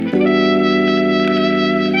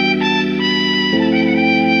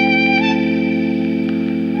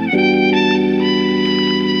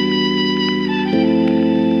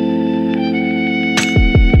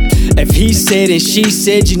said and she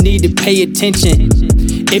said, you need to pay attention.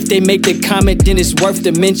 If they make the comment, then it's worth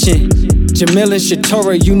the mention. Jamil and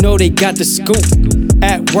Shatorah, you know they got the scoop.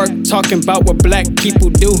 At work, talking about what black people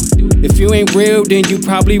do. If you ain't real, then you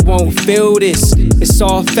probably won't feel this. It's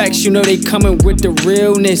all facts, you know they coming with the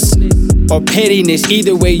realness. Or pettiness,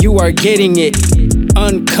 either way you are getting it.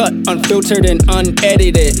 Uncut, unfiltered, and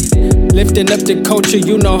unedited. Lifting up the culture,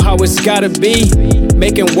 you know how it's gotta be.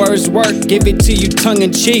 Making words work, give it to you tongue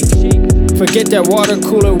in cheek. Forget that water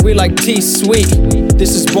cooler, we like tea sweet.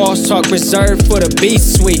 This is boss talk reserved for the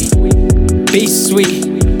B-suite. B-suite,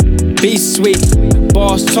 B-suite.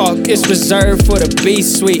 Boss talk is reserved for the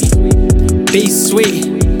B-suite.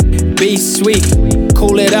 B-suite, B-suite.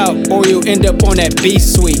 Cool it out or you'll end up on that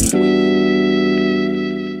B-suite.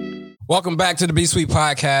 Welcome back to the B-Suite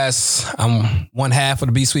Podcast. I'm one half of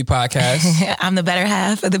the B-Suite Podcast. I'm the better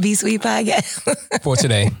half of the B-Suite Podcast. For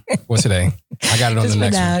today. I got it on just the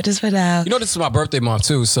next one. Just for now. You know, this is my birthday month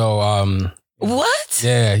too, so... What?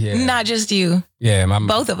 Yeah. Not just you. Yeah.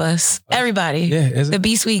 Both of us. Everybody. Yeah, is it? The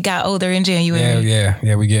B-Suite got older in January.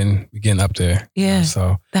 Yeah. We getting up there. Yeah.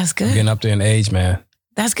 So that's good. We're getting up there in age, man.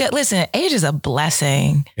 That's good. Listen, age is a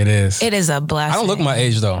blessing. It is. It is a blessing. I don't look my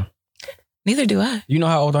age though. Neither do I. You know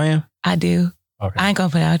how old I am? I do. Okay. I ain't gonna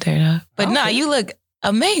put it out there though. But no, you look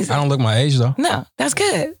amazing. I don't look my age though. No, that's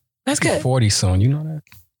good. That's good. I'm 40 soon. You know that?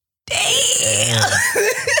 Damn.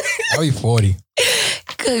 I'll be 40.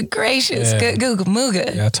 Good gracious. Yeah. Good Google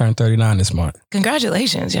Mooga. Yeah, I turned 39 this month.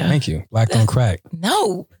 Congratulations, yo. Thank you. Black don't crack.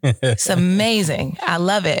 No. It's amazing. I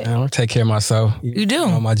love it. I'm gonna take care of myself. You do.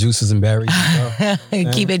 All my juices and berries.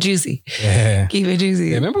 Keep it juicy. Yeah. Keep it juicy.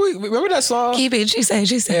 Yeah, remember that song? Keep it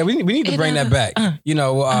juicy. Yeah, we need to bring that back. Our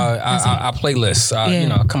playlists. You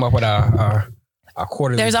know, come up with our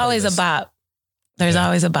quarterly. There's always a bop. There's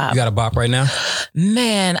always a bop. You got a bop right now?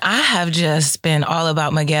 Man, I have just been all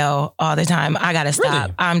about Miguel all the time. I gotta stop.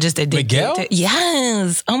 Really? I'm just addicted. Miguel?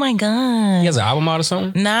 Yes. Oh my God. He has an album out or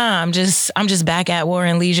something? Nah, I'm just back at War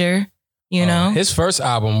and Leisure. You know? His first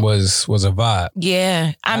album was a vibe.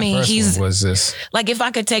 Yeah. I mean, he's was this like, if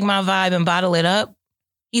I could take my vibe and bottle it up,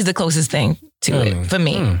 he's the closest thing to it for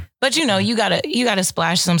me. But you know, you gotta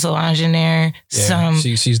splash some Solange in there. Yeah,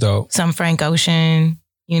 she's dope. Some Frank Ocean.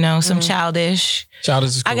 You know, some Childish.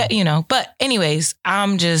 Childish is cool. But anyways,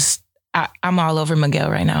 I'm all over Miguel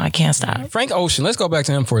right now. I can't stop. Frank Ocean, let's go back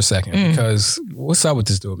to him for a second because what's up with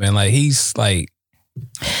this dude, man? Like, he's like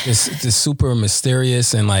this super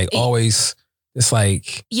mysterious and like always, it's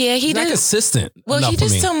like, he's not consistent. Well,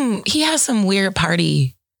 he has some weird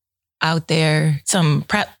party out there, some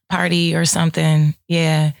prep party or something.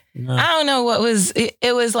 Yeah. No. I don't know what was,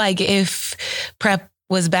 it was like if prep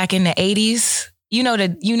was back in the 80s. You know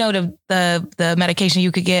the medication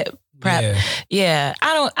you could get prep. Yeah.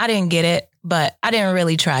 I didn't get it, but I didn't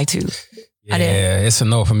really try to. Yeah, it's a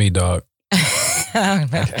no for me, dog. I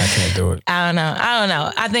don't know. I can't do it. I don't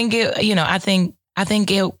know. I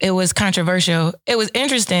think it was controversial. It was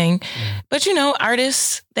interesting, but you know,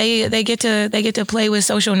 artists they get to play with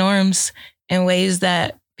social norms in ways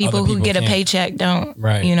that people who get a paycheck don't.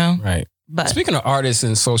 Right. You know. Right. But speaking of artists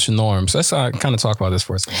and social norms, let's kind of talk about this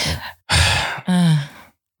for a second.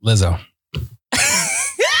 Lizzo.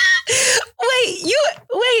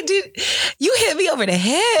 Dude, you hit me over the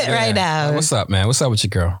head right now. What's up, man? What's up with your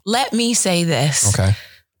girl? Let me say this. Okay.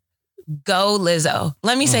 Go Lizzo.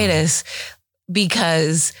 Let me say this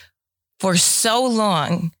because for so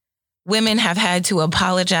long, women have had to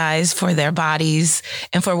apologize for their bodies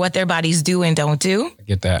and for what their bodies do and don't do. I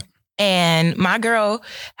get that. And my girl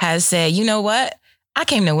has said, you know what? I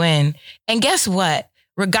came to win. And guess what?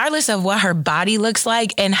 Regardless of what her body looks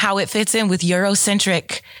like and how it fits in with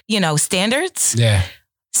Eurocentric, standards. Yeah.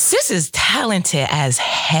 Sis is talented as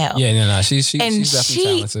hell. Yeah, no. She's definitely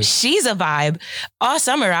talented. She's a vibe. All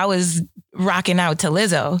summer, I was rocking out to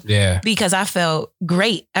Lizzo. Yeah. Because I felt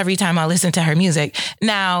great every time I listened to her music.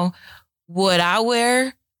 Now, would I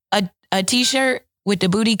wear a t-shirt with the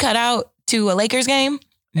booty cut out to a Lakers game?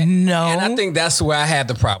 No. And I think that's where I had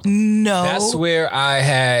the problem. No. That's where I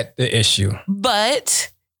had the issue. But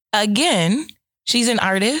again, she's an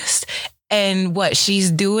artist and what she's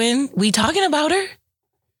doing, we talking about her?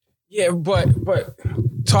 Yeah, but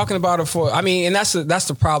talking about her and that's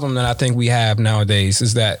the problem that I think we have nowadays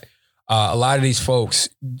is that a lot of these folks,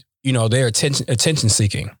 they're attention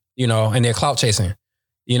seeking, and they're clout chasing.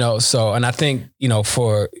 So, and I think,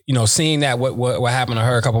 for, seeing that what happened to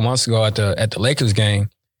her a couple months ago at the Lakers game,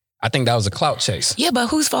 I think that was a clout chase. Yeah, but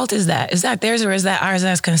whose fault is that? Is that theirs or is that ours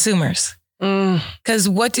as consumers? Because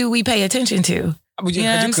what do we pay attention to? You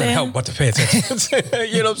couldn't help but to pay attention.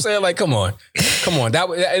 You know what I'm saying? Like, come on. And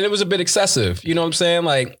it was a bit excessive. You know what I'm saying?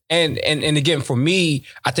 Like, and again, for me,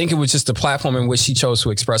 I think it was just the platform in which she chose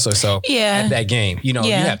to express herself at that game. You know,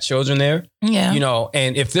 you have children there. Yeah. You know,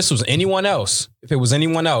 and if this was anyone else,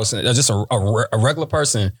 just a regular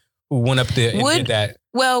person who went up there and did that.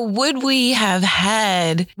 Well, would we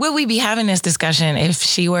be having this discussion if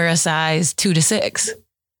she were a size 2 to 6?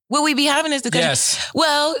 Will we be having this discussion? Yes.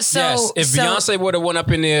 Well, if Beyonce would have went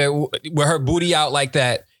up in there with her booty out like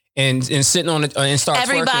that and sitting on it and start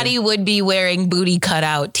everybody twerking, would be wearing booty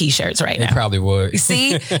cutout t-shirts right now. They probably would.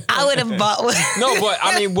 See, I would have bought one. No, but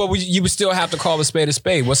I mean, you would still have to call a spade a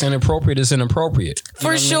spade. What's inappropriate is inappropriate.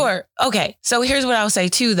 For sure. Okay, so here's what I'll say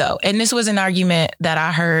too, though, and this was an argument that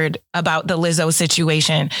I heard about the Lizzo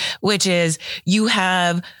situation, which is you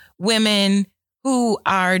have women who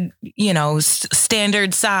are, you know,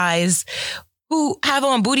 standard size, who have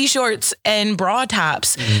on booty shorts and bra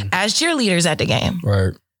tops as cheerleaders at the game.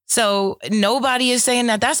 Right. So nobody is saying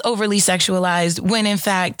that that's overly sexualized when in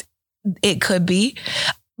fact it could be.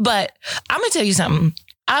 But I'm going to tell you something.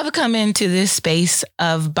 I've come into this space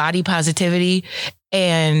of body positivity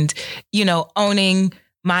and, you know, owning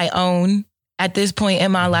my own at this point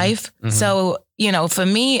in my life. Mm-hmm. So, you know, for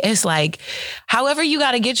me, it's like, however you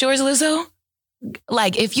got to get yours, Lizzo.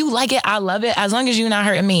 Like, if you like it, I love it, as long as you're not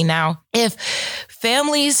hurting me. Now, if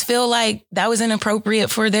families feel like that was inappropriate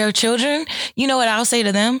for their children, you know what I'll say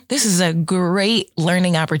to them? This is a great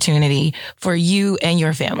learning opportunity for you and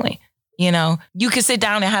your family. You know, you could sit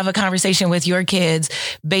down and have a conversation with your kids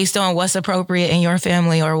based on what's appropriate in your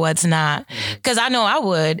family or what's not. Because I know I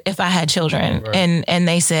would if I had children and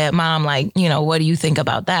they said, Mom, like, you know, what do you think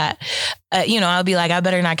about that? You know, I'll be like, I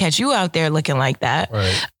better not catch you out there looking like that.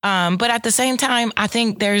 Right. But at the same time, I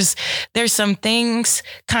think there's some things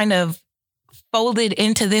kind of folded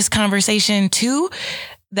into this conversation too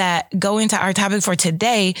that go into our topic for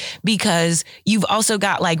today, because you've also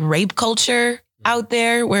got like rape culture out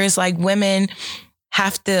there where it's like women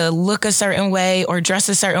have to look a certain way or dress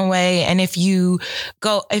a certain way. And if you're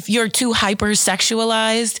too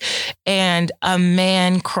hypersexualized and a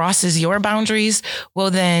man crosses your boundaries, well,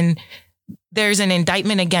 then there's an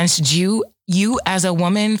indictment against you as a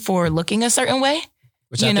woman for looking a certain way.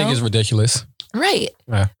 Which I think is ridiculous. Right.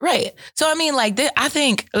 Yeah. Right. So, I mean, like, I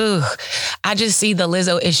think, I just see the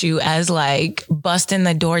Lizzo issue as like busting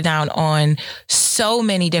the door down on so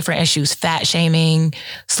many different issues: fat shaming,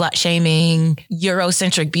 slut shaming,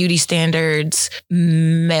 Eurocentric beauty standards,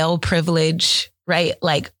 male privilege, right?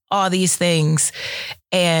 Like all these things.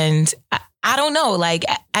 And I don't know, like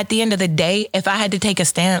at the end of the day, if I had to take a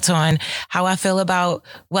stance on how I feel about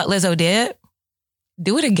what Lizzo did,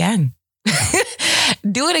 do it again.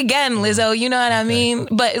 Do it again, Lizzo. You know what I mean?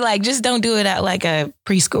 But like, just don't do it at like a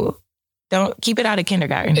preschool. Don't keep it out of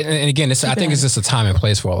kindergarten. And again, I think it's just a time and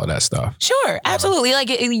place for all of that stuff. Sure, absolutely. Like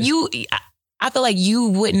I feel like you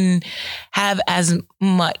wouldn't have as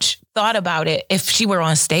much thought about it if she were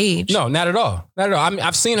on stage. No, not at all. Not at all. I mean,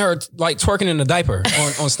 I've seen her like twerking in a diaper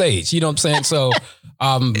on stage. You know what I'm saying? So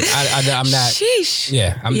I'm not. Sheesh.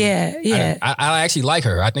 Yeah. Yeah. I actually like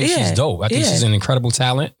her. I think she's dope. I think she's an incredible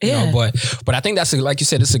talent. You know, but I think that's like you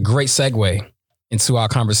said, it's a great segue into our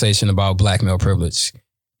conversation about black male privilege.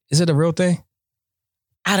 Is it a real thing?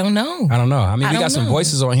 I don't know. I mean, we got some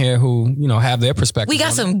voices on here who, you know, have their perspective. We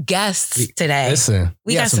got some guests today. Listen,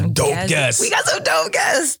 we got some dope guests. We got some dope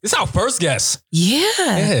guests. This is our first guest. Yeah.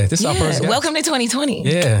 This is our first guest. Welcome to 2020.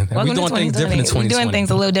 Yeah. We're doing things different in 2020. We're doing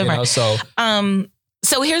things a little different. You know,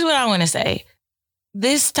 so here's what I want to say.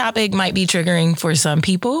 This topic might be triggering for some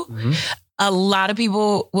people. Mm-hmm. A lot of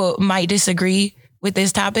people might disagree with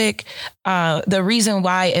this topic. The reason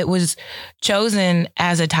why it was chosen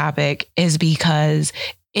as a topic is because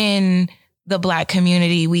in the Black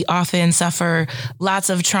community, we often suffer lots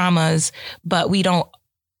of traumas, but we don't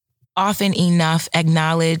often enough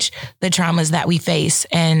acknowledge the traumas that we face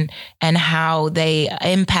and how they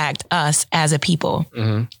impact us as a people.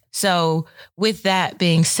 Mm-hmm. So with that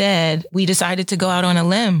being said, we decided to go out on a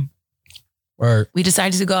limb. Right. We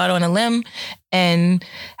decided to go out on a limb and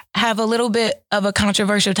have a little bit of a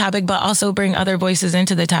controversial topic, but also bring other voices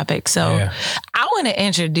into the topic. So I want to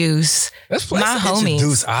introduce my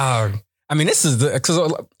homies. I mean, this is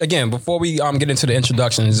because again, before we get into the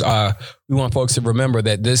introductions, we want folks to remember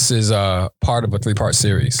that this is part of a 3-part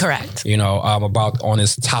series. Correct. You know, about on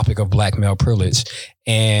this topic of black male privilege.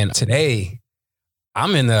 And today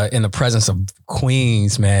I'm in the presence of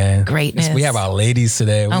queens, man. Greatness. We have our ladies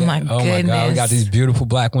today. Oh my God. We got these beautiful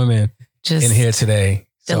black women just in here today.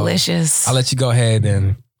 Delicious. So I'll let you go ahead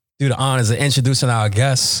and do the honors of introducing our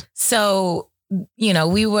guests. So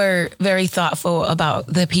we were very thoughtful about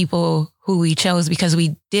the people who we chose because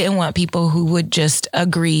we didn't want people who would just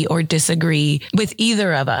agree or disagree with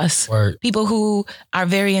either of us. Word. People who are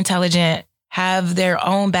very intelligent, have their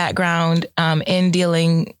own background in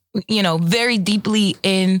dealing, very deeply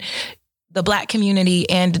in the Black community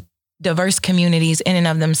and diverse communities in and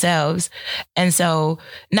of themselves. And so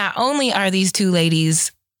not only are these two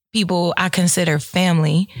ladies people I consider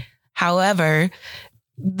family, however,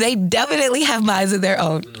 they definitely have minds of their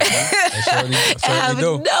own. Certainly have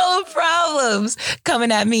do. no problems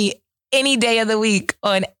coming at me any day of the week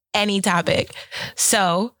on any topic.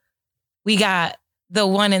 So we got the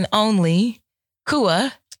one and only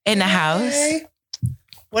Kua in the house. Hey.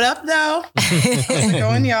 What up, though? How's it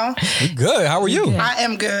going, y'all? Good. How are you? I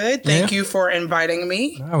am good. Thank you for inviting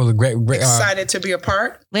me. That was a great. Excited to be a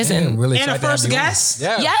part. Listen, really And a first guest.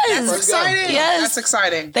 Yeah. Yes. That's exciting. Yes. That's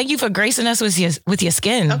exciting. Thank you for gracing us with your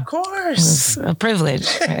skin. Of course. It's a privilege.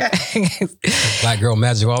 Black girl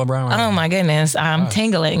magic all around. Oh my goodness, I'm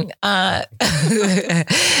tingling. Our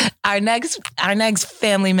next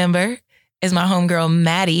family member is my homegirl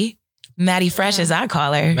Maddy. Maddy Fresh, as I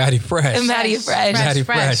call her. Maddy Fresh. Maddy Fresh. Maddy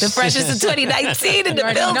Fresh. The freshest of 2019 in the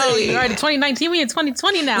building. No, you're already 2019. We in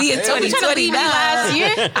 2020 now. We in 2020 now. Last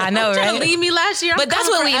year. I know, Trying right? to leave me last year. But that's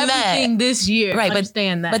when we met. Everything this year. Right,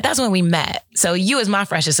 Understand that. But that's when we met. So you was my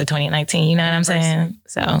freshest of 2019. You know what I'm saying?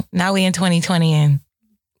 So now we in 2020 and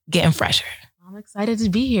getting fresher. I'm excited to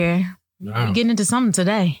be here. Wow. We're getting into something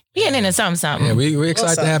today. We getting into something. Yeah, we're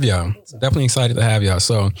excited to have y'all. Definitely excited to have y'all.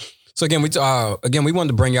 So again, we wanted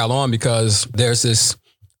to bring y'all on because there's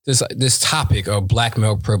this topic of Black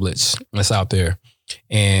male privilege that's out there,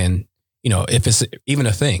 and if it's even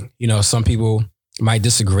a thing, some people might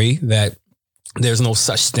disagree that there's no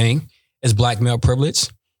such thing as Black male privilege.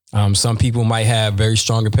 Some people might have very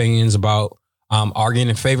strong opinions about arguing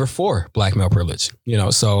in favor for Black male privilege.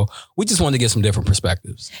 So we just wanted to get some different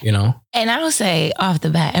perspectives. And I'll say off the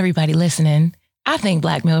bat, everybody listening, I think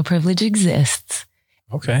Black male privilege exists.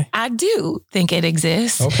 Okay. I do think it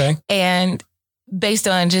exists. Okay. And based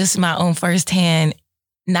on just my own firsthand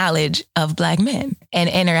knowledge of Black men and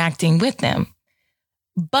interacting with them.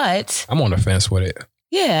 But I'm on the fence with it.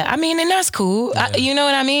 yeah, I mean, and that's cool. Yeah. You know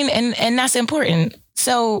what I mean? And that's important.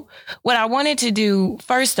 So what I wanted to do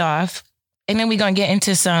first off, and then we're going to get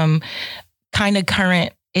into some kind of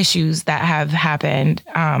current issues that have happened.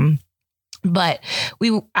 But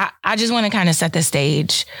I just want to kind of set the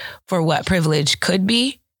stage for what privilege could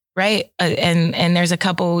be, right? And there's a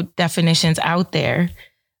couple definitions out there,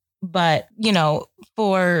 but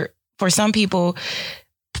for some people,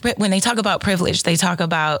 when they talk about privilege, they talk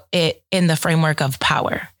about it in the framework of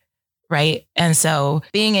power, right? And so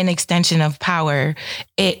being an extension of power,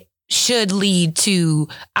 it should lead to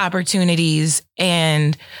opportunities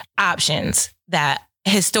and options that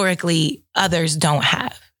historically others don't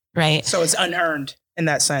have. Right. So it's unearned in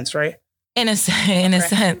that sense, right? In a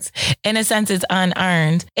sense, it's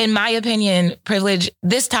unearned. In my opinion, privilege,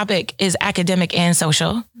 this topic is academic and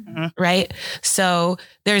social, right? So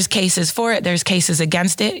there's cases for it. There's cases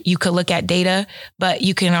against it. You could look at data, but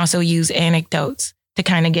you can also use anecdotes to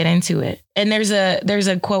kind of get into it. And there's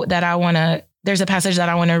a quote that there's a passage that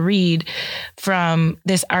I want to read from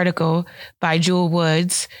this article by Jewel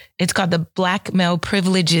Woods. It's called the Black Male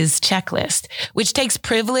Privileges Checklist, which takes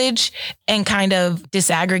privilege and kind of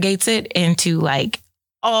disaggregates it into like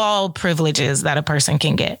all privileges that a person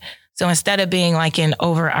can get. So instead of being like an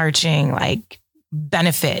overarching like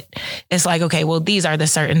benefit, it's like, okay, well, these are the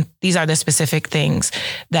specific things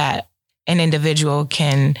that an individual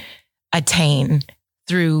can attain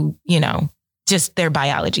through, just their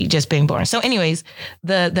biology, just being born. So anyways,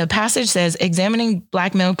 the passage says, examining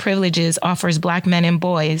Black male privileges offers Black men and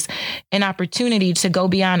boys an opportunity to go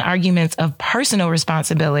beyond arguments of personal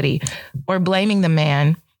responsibility or blaming the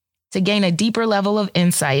man to gain a deeper level of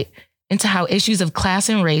insight into how issues of class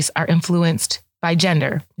and race are influenced by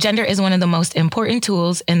gender. Gender is one of the most important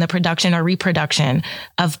tools in the production or reproduction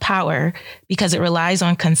of power because it relies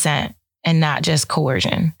on consent and not just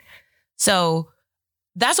coercion. So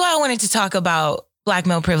that's why I wanted to talk about Black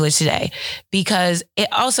male privilege today, because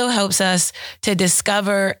it also helps us to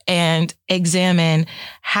discover and examine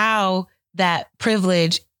how that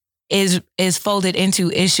privilege is folded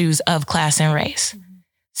into issues of class and race.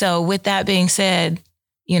 So with that being said,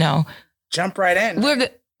 Jump right in.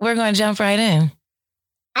 We're going to jump right in.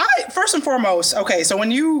 First and foremost, okay, so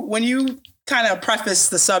when you kind of preface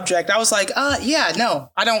the subject, I was like, I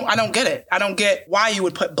don't get it. I don't get why you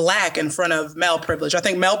would put Black in front of male privilege. I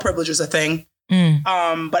think male privilege is a thing,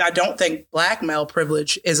 but I don't think Black male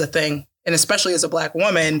privilege is a thing. And especially as a Black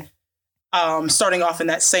woman, starting off in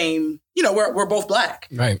that same, we're both Black.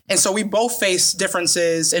 Right. And so we both face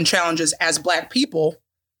differences and challenges as Black people.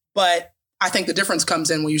 But I think the difference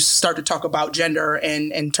comes in when you start to talk about gender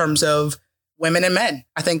and in terms of women and men.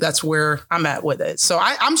 I think that's where I'm at with it. So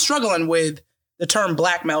I'm struggling with the term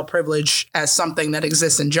Black male privilege as something that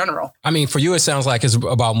exists in general. I mean, for you, it sounds like it's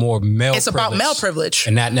about more male It's about male privilege.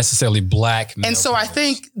 and not necessarily Black male And so privilege. I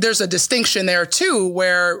think there's a distinction there too,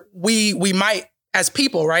 where we might, as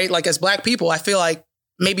people, right? Like as Black people, I feel like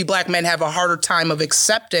maybe Black men have a harder time of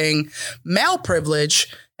accepting male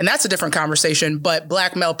privilege. And that's a different conversation. But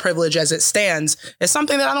Black male privilege as it stands is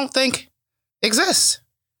something that I don't think exists.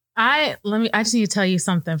 I just need to tell you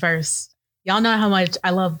something first. Y'all know how much I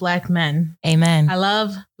love Black men. Amen. I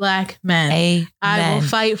love Black men. Amen. I will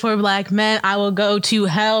fight for Black men. I will go to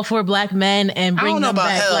hell for Black men and bring them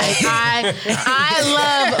back. hell. Like I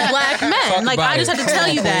love Black men. Talk about I just it. have to tell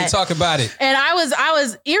you that. Talk about it. And I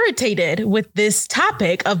was irritated with this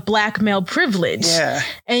topic of Black male privilege. Yeah.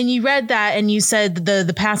 And you read that and you said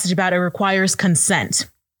the passage about it requires consent.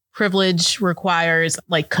 Privilege requires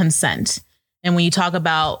like consent. And when you talk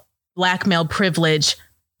about Black male privilege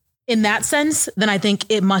in that sense, then I think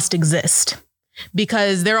it must exist.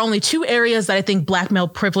 Because there are only two areas that I think Black male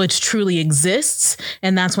privilege truly exists.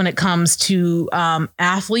 And that's when it comes to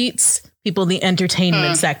athletes, people in the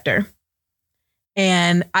entertainment sector.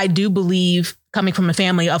 And I do believe, coming from a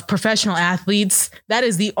family of professional athletes, that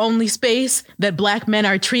is the only space that Black men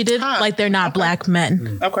are treated like they're not Black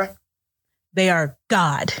men. Okay. They are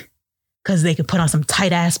God. Because they could put on some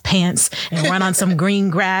tight ass pants and run on some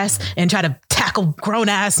green grass and try to tackle grown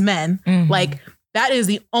ass men. Mm-hmm. Like that is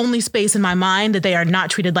the only space in my mind that they are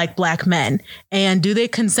not treated like Black men. And do they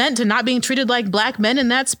consent to not being treated like Black men in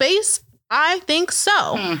that space? I think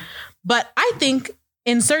so. But I think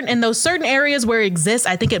in those certain areas where it exists,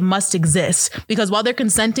 I think it must exist, because while they're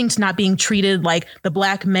consenting to not being treated like the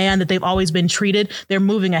Black man that they've always been treated, they're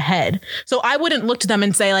moving ahead. So I wouldn't look to them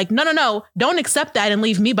and say like, no, don't accept that and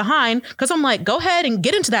leave me behind. Cause I'm like, go ahead and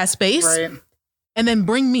get into that space and then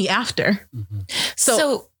bring me after. Mm-hmm.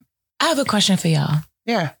 So I have a question for y'all.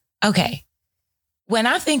 Yeah. Okay. When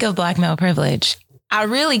I think of Black male privilege, I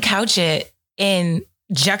really couch it in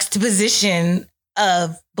juxtaposition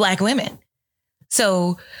of Black women.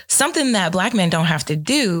 So something that Black men don't have to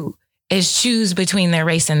do is choose between their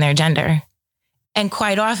race and their gender. And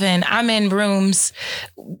quite often I'm in rooms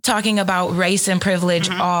talking about race and privilege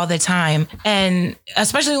all the time. And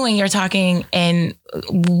especially when you're talking in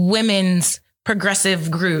women's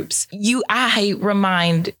progressive groups, I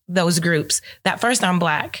remind those groups that first, I'm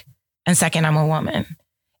Black, and second, I'm a woman.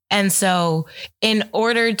 And so in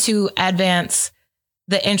order to advance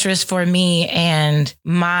the interest for me and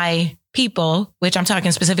my people, which I'm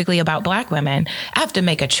talking specifically about Black women, I have to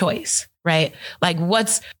make a choice, right? Like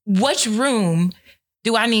which room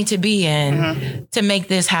do I need to be in to make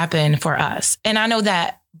this happen for us? And I know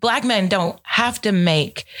that Black men don't have to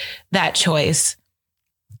make that choice.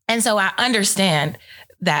 And so I understand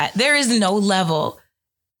that there is no level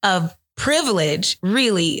of privilege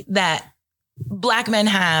really that Black men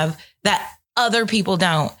have that other people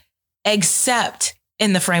don't, except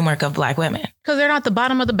in the framework of Black women. Because they're not the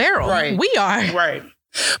bottom of the barrel. Right. We are. Right.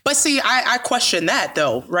 But see, I question that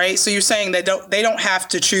though, right? So you're saying they don't have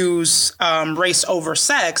to choose race over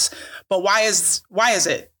sex, but why is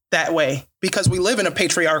it that way? Because we live in a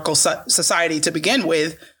patriarchal society to begin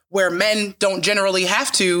with, where men don't generally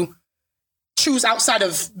have to choose outside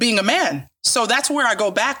of being a man. So that's where I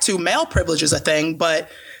go back to male privilege is a thing, but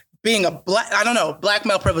being a Black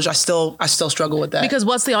male privilege, I still struggle with that. Because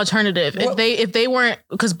what's the alternative? If they weren't,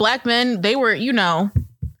 because Black men, they were,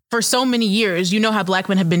 for so many years, how Black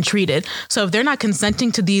men have been treated. So if they're not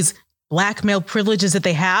consenting to these Black male privileges that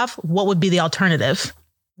they have, what would be the alternative?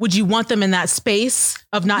 Would you want them in that space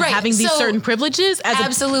of not having these certain privileges?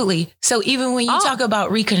 Absolutely. So even when you talk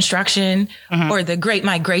about Reconstruction or the Great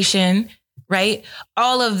Migration, right?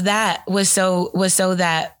 All of that was so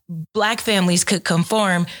that Black families could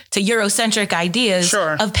conform to Eurocentric ideas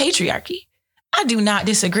of patriarchy. I do not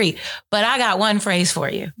disagree, but I got one phrase for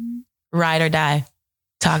you: ride or die.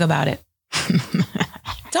 Talk about it.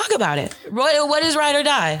 Talk about it. Roy, what is ride or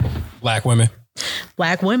die? Black women.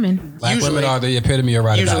 Black women. Black women are the epitome of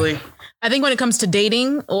ride or die. I think when it comes to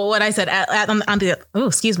dating, or what I said on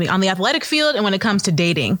the athletic field, and when it comes to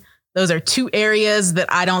dating, those are two areas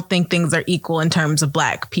that I don't think things are equal in terms of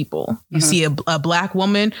Black people. You see a Black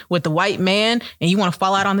woman with a white man and you want to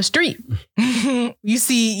fall out on the street. You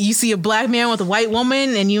see a Black man with a white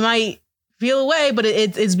woman and you might feel away, but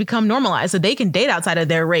it's become normalized. So they can date outside of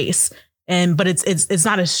their race. But it's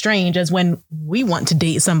not as strange as when we want to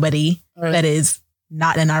date somebody that is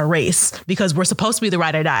not in our race because we're supposed to be the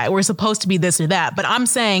ride or die. We're supposed to be this or that. But I'm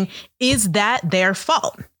saying, is that their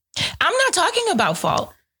fault? I'm not talking about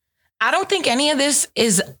fault. I don't think any of this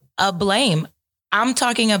is a blame. I'm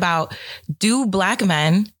talking about, do Black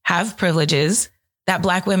men have privileges that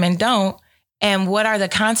Black women don't? And what are the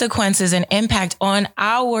consequences and impact on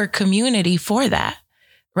our community for that?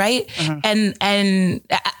 Right. Mm-hmm. And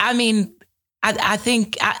I mean, I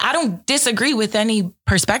think I don't disagree with any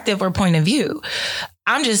perspective or point of view.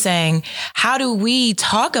 I'm just saying, how do we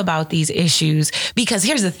talk about these issues? Because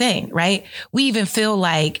here's the thing, right? We even feel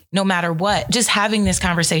like no matter what, just having this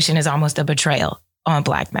conversation is almost a betrayal on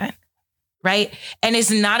Black men. Right. And it's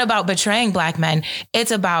not about betraying Black men. It's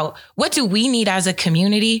about, what do we need as a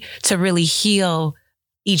community to really heal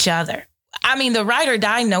each other? I mean, the ride or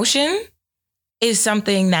die notion is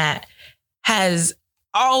something that has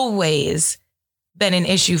always been an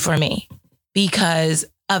issue for me because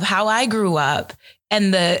of how I grew up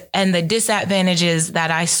and the disadvantages that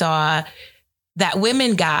I saw that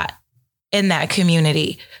women got in that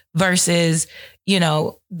community versus, you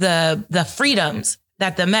know, the freedoms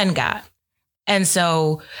that the men got. And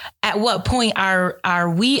so at what point are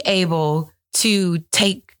we able to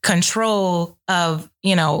take control of,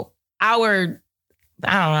 you know, our,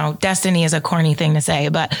 I don't know, destiny is a corny thing to say,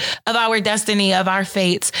 but of our destiny, of our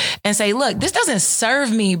fates, and say, look, this doesn't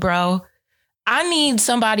serve me, bro. I need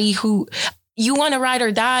somebody who, you want to ride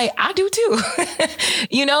or die? I do too.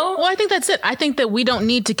 You know? Well, I think that's it. I think that we don't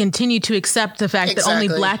need to continue to accept the fact that only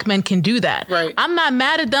Black men can do that. Right. I'm not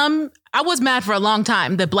mad at them. I was mad for a long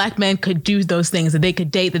time that Black men could do those things, that they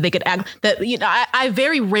could date, that they could act, that, you know, I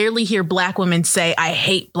very rarely hear Black women say, I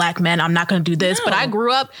hate Black men, I'm not going to do this. No. But I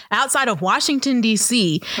grew up outside of Washington,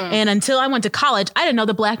 D.C. And until I went to college, I didn't know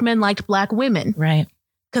that Black men liked Black women. Right.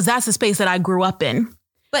 Because that's the space that I grew up in.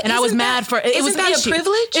 But and I was mad for it. Was that a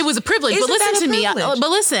privilege? It was a privilege. But listen to me. But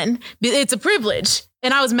listen, it's a privilege.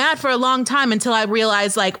 And I was mad for a long time until I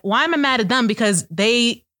realized, like, why am I mad at them? Because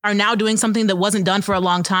they are now doing something that wasn't done for a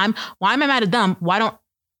long time. Why am I mad at them? Why don't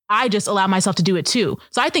I just allow myself to do it too?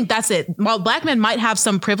 So I think that's it. While Black men might have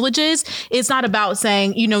some privileges, it's not about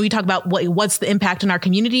saying, you know, you talk about what's the impact on our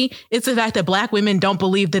community. It's the fact that Black women don't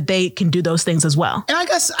believe that they can do those things as well. And I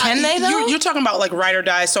guess can they though? You're talking about like ride or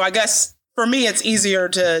die. So I guess for me, it's easier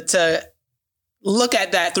to look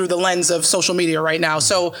at that through the lens of social media right now.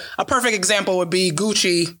 So a perfect example would be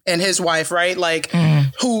Gucci and his wife, right? Like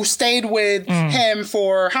who stayed with him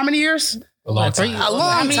for how many years? A long time. A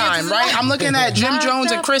long time, right? I'm looking at Jim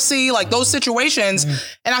Jones and Chrissy, like those situations.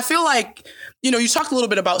 And I feel like, you know, you talked a little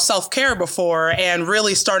bit about self-care before and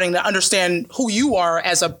really starting to understand who you are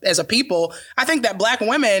as a people. I think that Black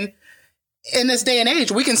women in this day and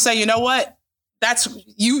age, we can say, you know what? That's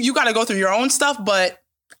you got to go through your own stuff. But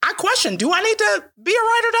I question, do I need to be a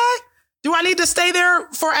ride or die? Do I need to stay there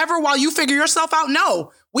forever while you figure yourself out?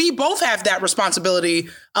 No, we both have that responsibility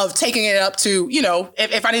of taking it up to, you know,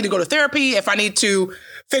 if I need to go to therapy, if I need to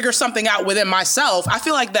figure something out within myself, I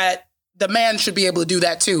feel like that the man should be able to do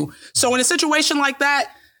that too. So in a situation like that,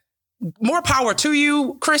 more power to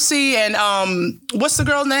you, Chrissy, and what's the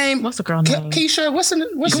girl's name? Keisha. What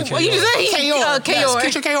you say? Kayor. Yes,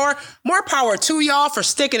 Keisha Kayor. More power to y'all for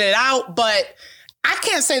sticking it out, but I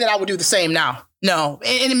can't say that I would do the same now. No,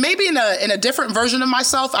 and maybe in a different version of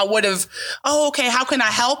myself, I would have. Oh, okay. How can I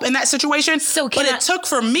help in that situation? It took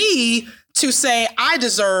for me to say I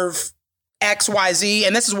deserve X, Y, Z,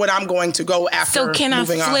 and this is what I'm going to go after. So can I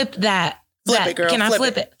flip that? Flip it, girl. Can I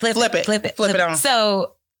flip it? Flip it on.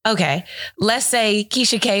 So. Okay, let's say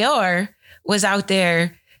Keisha Kayor was out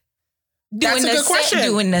there doing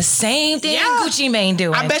the same thing Gucci Mane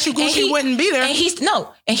doing. I bet you Gucci wouldn't be there. And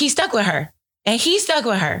he stuck with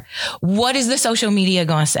her. What is the social media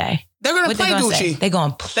going to say? They're going to play Gucci. They're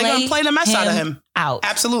going to play the mess out of him.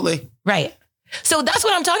 Absolutely. Right. So that's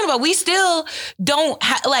what I'm talking about. We still don't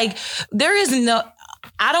I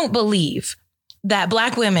don't believe that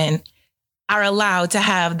Black women are allowed to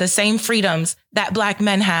have the same freedoms that Black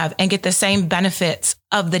men have and get the same benefits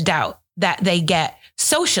of the doubt that they get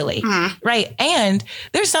socially, right? And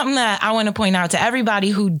there's something that I want to point out to everybody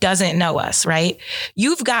who doesn't know us, right?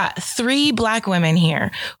 You've got 3 Black women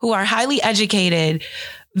here who are highly educated,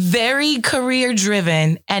 very career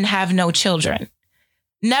driven, and have no children.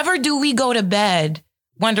 Never do we go to bed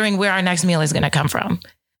wondering where our next meal is going to come from.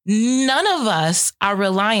 None of us are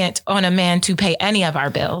reliant on a man to pay any of our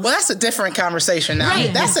bills. Well, that's a different conversation now.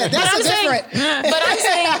 Right. That's a different.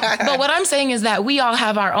 But what I'm saying is that we all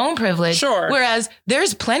have our own privilege. Sure. Whereas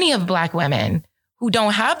there's plenty of Black women who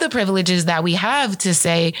don't have the privileges that we have to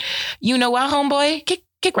say, you know what, homeboy,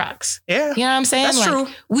 kick rocks. Yeah. You know what I'm saying? That's true.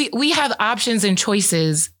 We have options and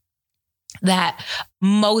choices that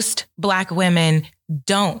most Black women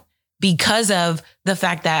don't, because of the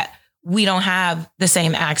fact that we don't have the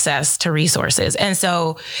same access to resources. And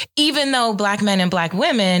so even though Black men and Black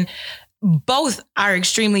women both are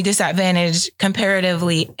extremely disadvantaged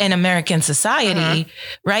comparatively in American society,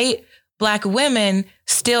 right? Black women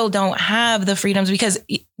still don't have the freedoms, because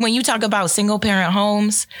when you talk about single parent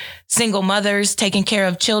homes, single mothers taking care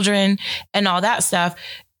of children and all that stuff,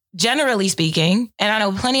 generally speaking, and I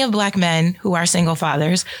know plenty of Black men who are single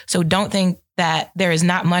fathers, so don't think that there is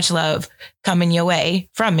not much love coming your way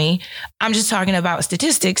from me. I'm just talking about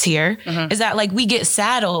statistics here, is that like we get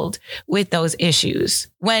saddled with those issues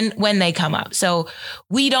when they come up. So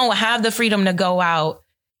we don't have the freedom to go out.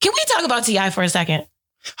 Can we talk about T.I. for a second?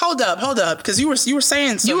 Hold up, because you were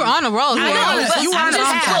saying something. You were on a roll. I know, but you were on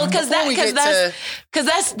a roll because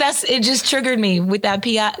that's it. Just triggered me with that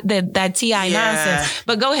that T.I. nonsense.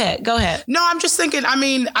 But go ahead. No, I'm just thinking. I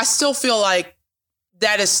mean, I still feel like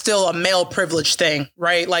that is still a male privilege thing,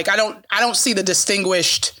 right? Like I don't see the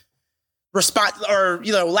distinguished response or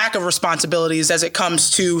lack of responsibilities as it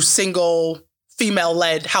comes to single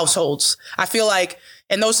female-led households. I feel like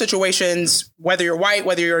in those situations, whether you're white,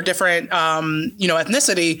 whether you're a different,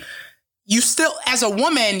 ethnicity, you still, as a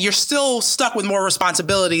woman, you're still stuck with more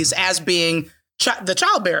responsibilities as being the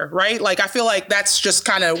childbearer, right? Like, I feel like that's just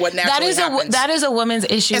kind of what naturally happens. That is a woman's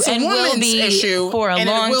issue. It's a woman's issue for a long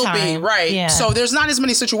time. And it will be, right? Yeah. So there's not as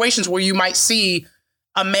many situations where you might see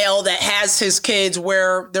a male that has his kids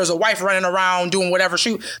where there's a wife running around doing whatever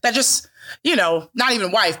that just, not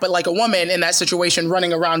even wife, but like a woman in that situation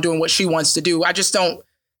running around doing what she wants to do. I just don't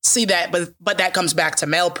see that, but that comes back to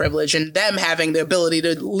male privilege and them having the ability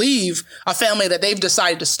to leave a family that they've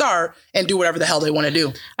decided to start and do whatever the hell they want to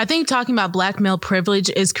do. I think talking about Black male privilege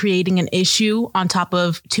is creating an issue on top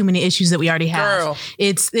of too many issues that we already have. Girl.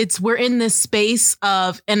 It's we're in this space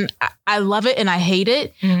of, and I love it and I hate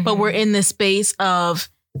it, but we're in this space of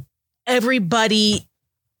everybody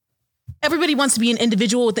wants to be an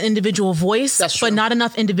individual with an individual voice, but not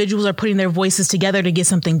enough individuals are putting their voices together to get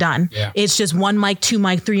something done. Yeah. It's just 1 mic, 2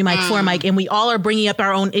 mic, 3 mic, 4 mic, and we all are bringing up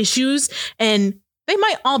our own issues, and they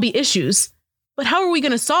might all be issues, but how are we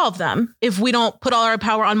going to solve them if we don't put all our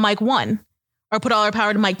power on mic 1 or put all our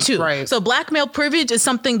power to mic 2? Right. So Black male privilege is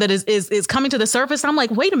something that is coming to the surface. I'm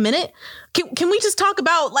like, wait a minute. Can we just talk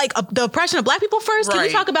about like the oppression of Black people first? Right. Can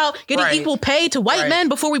we talk about getting equal pay to white men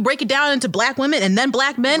before we break it down into Black women and then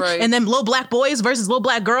Black men and then little Black boys versus little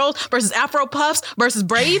Black girls versus Afro puffs versus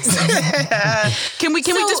braids? Can we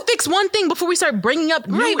just fix one thing before we start bringing up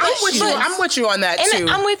new issues? I'm with you on that too.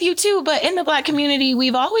 I'm with you too. But in the Black community,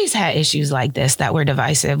 we've always had issues like this that were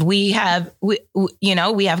divisive. We have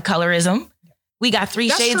colorism. We got 3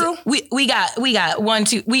 shades. True. We got 1,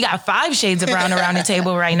 2. We got 5 shades of brown around the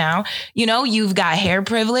table right now. You've got hair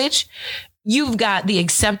privilege. You've got the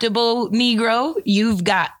acceptable Negro. You've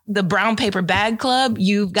got the brown paper bag club.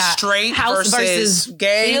 You've got straight house versus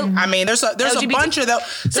gay. I mean, there's a bunch of those.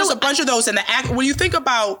 There's a bunch of those in the act. When you think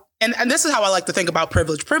about, and this is how I like to think about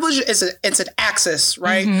privilege. Privilege is it's an axis,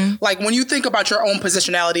 right? Like when you think about your own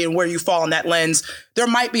positionality and where you fall in that lens, there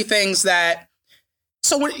might be things that.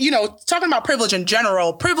 So when, talking about privilege in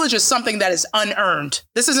general, privilege is something that is unearned.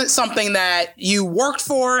 This isn't something that you worked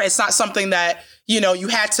for. It's not something that, you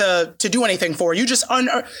had to do anything for. You just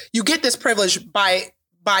you get this privilege by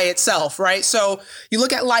itself, right? So you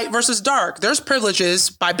look at light versus dark. There's privileges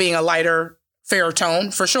by being a lighter, fairer tone,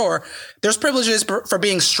 for sure. There's privileges for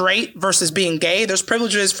being straight versus being gay. There's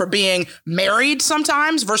privileges for being married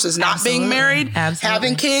sometimes versus not being married. Absolutely.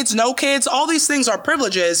 Having kids, no kids. All these things are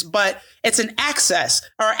privileges, but it's an axis.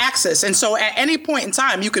 And so at any point in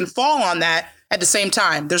time, you can fall on that at the same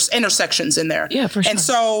time. There's intersections in there. Yeah, for sure. And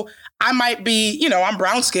so I might be, I'm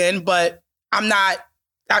brown skinned, but I'm not,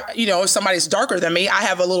 if somebody's darker than me, I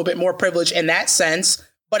have a little bit more privilege in that sense,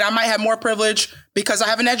 but I might have more privilege because I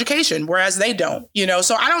have an education, whereas they don't,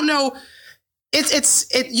 so I don't know.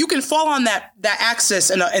 You can fall on that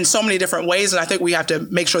axis in so many different ways. And I think we have to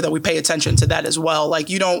make sure that we pay attention to that as well. Like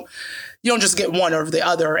you don't just get one over the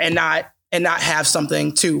other and not have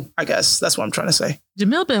something too. I guess that's what I'm trying to say.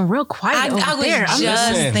 Jamil been real quiet I was there.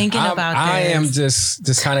 just thinking about this. I am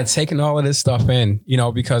just kind of taking all of this stuff in,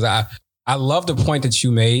 because I love the point that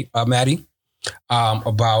you made, Maddy,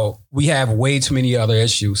 about we have way too many other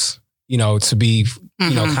issues, to be,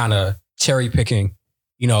 kind of cherry picking,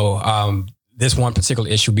 this one particular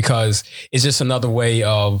issue, because it's just another way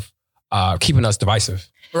of keeping us divisive.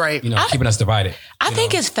 Right. Keeping us divided. I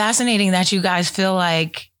think it's fascinating that you guys feel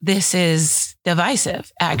like this is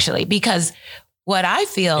divisive, actually, because what I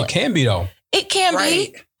feel... It can be, though. It can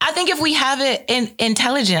be. I think if we have it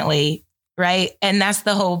intelligently, right? And that's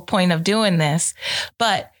the whole point of doing this.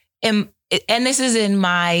 But, and this is in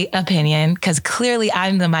my opinion, because clearly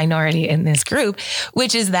I'm the minority in this group,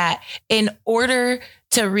 which is that in order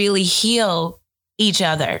to really heal each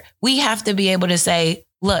other, we have to be able to say,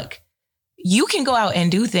 look, you can go out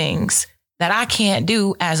and do things that I can't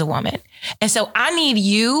do as a woman. And so I need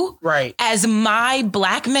you as my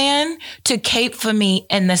Black man to cape for me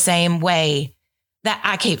in the same way that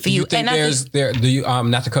I cape for you. Do you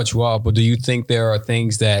not to cut you off, but do you think there are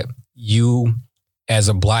things that you as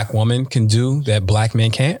a Black woman can do that Black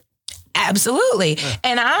men can't? Absolutely.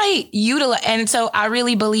 And and so I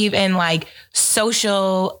really believe in like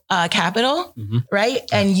social capital, right?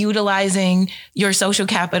 And utilizing your social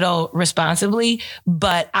capital responsibly,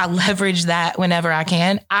 but I leverage that whenever I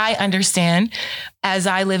can. I understand as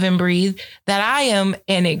I live and breathe that I am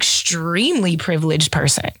an extremely privileged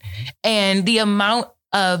person, and the amount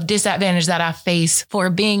of disadvantage that I face for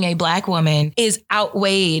being a Black woman is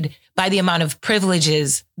outweighed by the amount of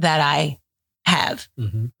privileges that I have,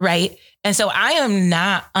 right? And so I am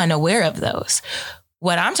not unaware of those.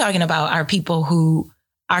 What I'm talking about are people who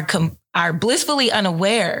are blissfully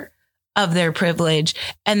unaware of their privilege,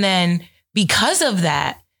 and then because of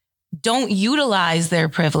that, don't utilize their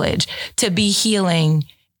privilege to be healing,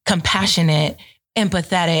 compassionate,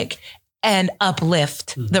 empathetic, and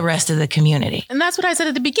uplift the rest of the community. And that's what I said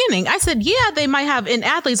at the beginning. I said, yeah, they might have in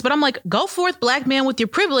athletes, but I'm like, go forth, Black man, with your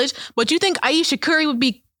privilege. But you think Ayesha Curry would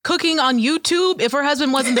be cooking on YouTube if her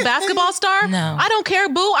husband wasn't the basketball star? No. I don't care,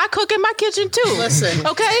 boo. I cook in my kitchen too. Listen.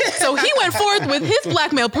 Okay? So he went forth with his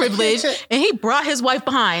Black male privilege and he brought his wife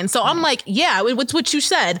behind. So I'm like, yeah, it's what you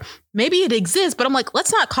said. Maybe it exists, but I'm like,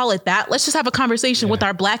 let's not call it that. Let's just have a conversation with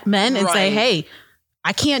our Black men and say, hey,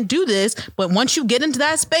 I can't do this, but once you get into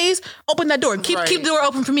that space, open that door. Keep the door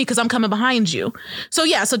open for me because I'm coming behind you. So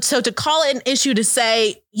yeah, so to call it an issue to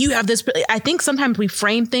say you have this, I think sometimes we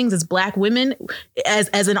frame things as Black women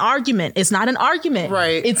as an argument. It's not an argument.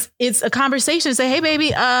 Right. It's a conversation to say, hey baby,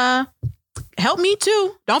 help me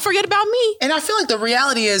too. Don't forget about me. And I feel like the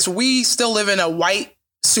reality is we still live in a white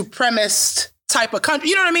supremacist type of country.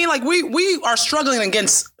 You know what I mean? Like we are struggling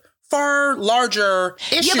against far larger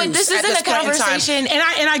issues. Yeah, but this isn't a conversation. And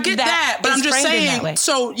I get that, but I'm just saying,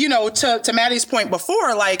 so, to Maddie's point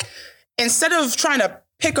before, like, instead of trying to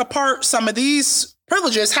pick apart some of these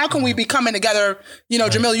privileges, how can we be coming together?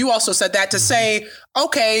 Jamil, you also said that, to say,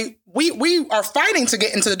 okay, we are fighting to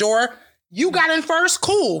get into the door. You got in first.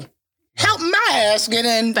 Cool. Help my ass get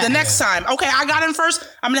in the next time. Okay, I got in first.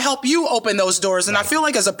 I'm going to help you open those doors. And I feel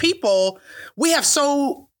like as a people, we have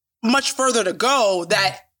so much further to go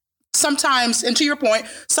that sometimes, and to your point,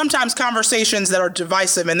 sometimes conversations that are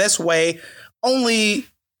divisive in this way only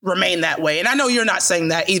remain that way. And I know you're not saying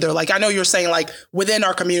that either. Like, I know you're saying, like, within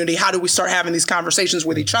our community, how do we start having these conversations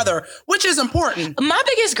with each other, which is important. My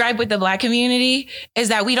biggest gripe with the Black community is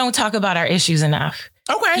that we don't talk about our issues enough.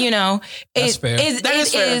 Okay. That's fair.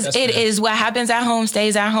 It is what happens at home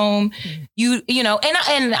stays at home. And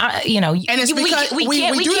it's because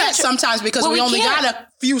we do that sometimes because we only got a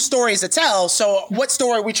few stories to tell. So what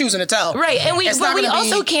story are we choosing to tell? Right. And we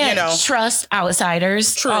also can't trust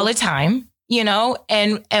outsiders all the time,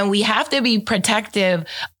 and we have to be protective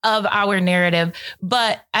of our narrative.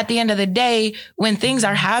 But at the end of the day, when things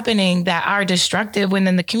are happening that are destructive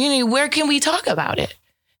within the community, where can we talk about it?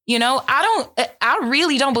 I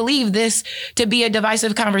really don't believe this to be a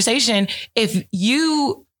divisive conversation. If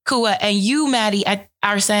you, Kua, and you, Maddy,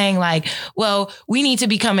 are saying like, well, we need to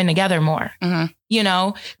be coming together more,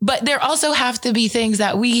 but there also have to be things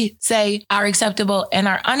that we say are acceptable and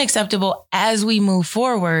are unacceptable as we move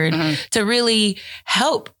forward to really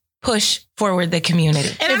help push forward the community.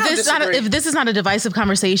 And if this is not a divisive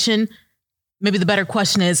conversation, maybe the better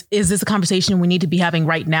question is this a conversation we need to be having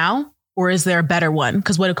right now? Or is there a better one?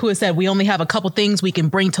 Because what Akua said, we only have a couple things we can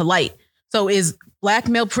bring to light. So is Black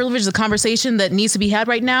male privilege a conversation that needs to be had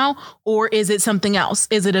right now? Or is it something else?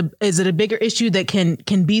 Is it a bigger issue that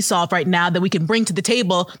can be solved right now that we can bring to the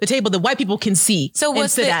table that white people can see? So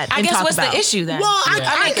what's the issue then? Well,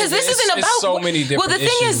 because this isn't about so many different Well, the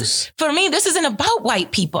thing is, for me, this isn't about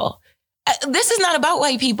white people. This is not about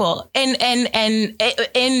white people. And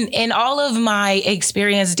in all of my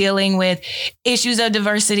experience dealing with issues of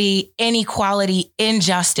diversity, inequality,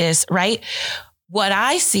 injustice, right? What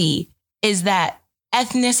I see is that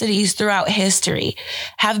ethnicities throughout history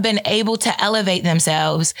have been able to elevate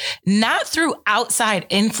themselves, not through outside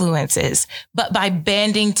influences, but by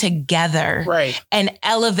banding together and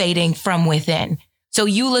elevating from within. So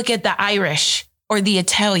you look at the Irish or the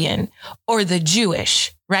Italian or the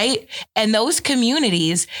Jewish, right? And those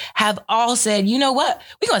communities have all said, you know what?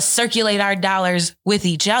 We're going to circulate our dollars with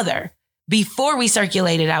each other before we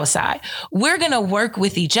circulate it outside. We're going to work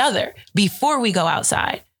with each other before we go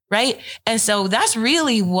outside. Right. And so that's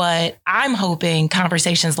really what I'm hoping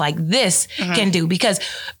conversations like this can do, because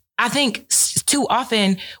I think too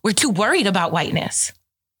often we're too worried about whiteness.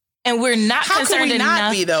 And we're not how concerned enough. How can we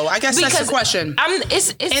not be, though? I guess that's the question.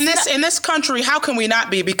 In this country, how can we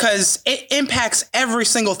not be? Because it impacts every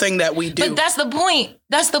single thing that we do. But that's the point.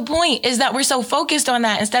 That's the point, is that we're so focused on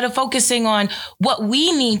that instead of focusing on what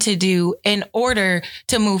we need to do in order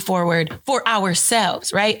to move forward for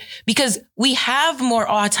ourselves, right? Because we have more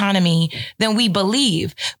autonomy than we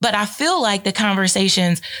believe. But I feel like the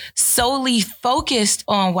conversations solely focused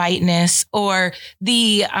on whiteness or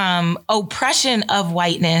the oppression of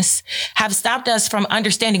whiteness have stopped us from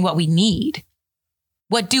understanding what we need.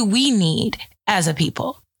 What do we need as a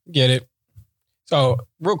people? Get it? So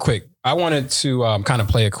real quick, I wanted to kind of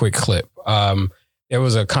play a quick clip. There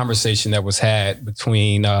was a conversation that was had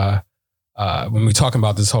between, when we're talking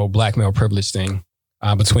about this whole black male privilege thing,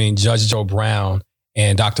 between Judge Joe Brown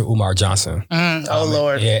and Dr. Umar Johnson.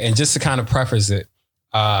 Lord. Yeah, and just to kind of preface it,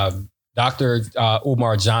 Dr.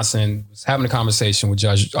 Umar Johnson was having a conversation with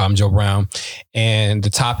Judge Joe Brown, and the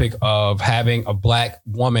topic of having a black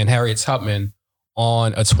woman, Harriet Tubman,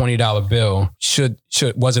 on a $20 bill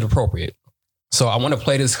was it appropriate? So I want to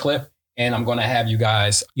play this clip, and I'm going to have you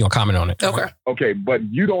guys, comment on it. Okay, but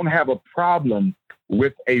you don't have a problem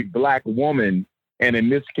with a black woman, and in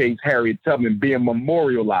this case, Harriet Tubman, being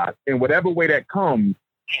memorialized in whatever way that comes.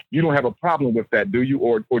 You don't have a problem with that, do you?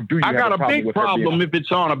 Or do you? I got a big problem if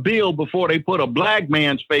it's on a bill before they put a black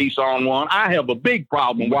man's face on one. I have a big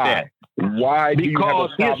problem with that. Why?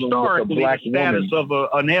 Because historically, the status of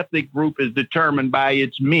an ethnic group is determined by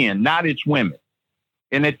its men, not its women.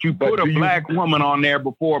 And that you put a black woman on there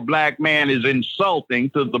before a black man is insulting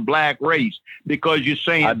to the black race, because you're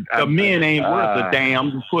saying the men ain't worth a damn.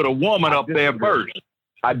 You put a woman up there first.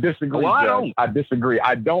 I disagree. Well, I disagree.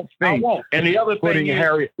 I don't think. And the other thing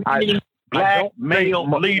is black male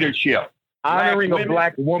leadership. Honoring a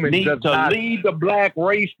black woman need to lead the black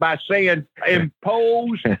race by saying,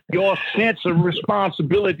 impose your sense of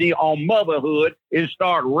responsibility on motherhood and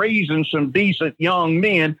start raising some decent young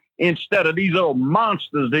men instead of these little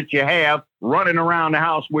monsters that you have running around the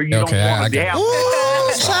house where you don't want to have.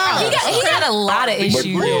 He got a lot of issues.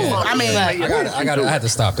 I had to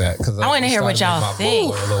stop that because I want to hear what y'all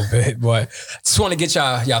think a little bit, but just want to get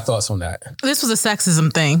y'all thoughts on that. This was a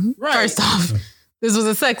sexism thing. Right. First off, this was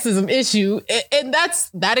a sexism issue, and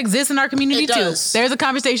that exists in our community too. There's a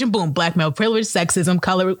conversation. Boom, black male privilege, sexism,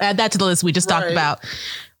 color. Add that to the list we just talked about.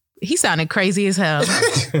 He sounded crazy as hell.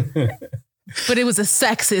 But it was a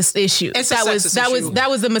sexist issue. That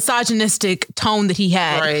was a misogynistic tone that he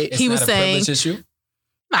had. Right. He was saying, issue?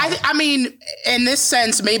 I mean, in this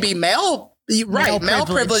sense, maybe male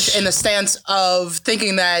privilege in the stance of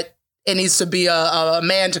thinking that it needs to be a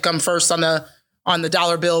man to come first on the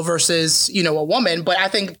dollar bill versus, a woman. But I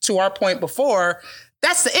think to our point before,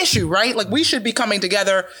 that's the issue, right? Like, we should be coming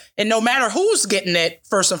together, and no matter who's getting it,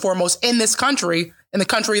 first and foremost, in this country, in the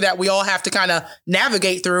country that we all have to kind of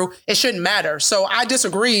navigate through, it shouldn't matter. So I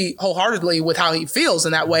disagree wholeheartedly with how he feels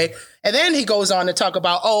in that way. And then he goes on to talk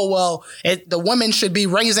about, the women should be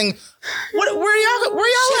raising. Where y'all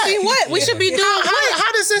at? What we should be doing?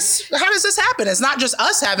 How does this happen? It's not just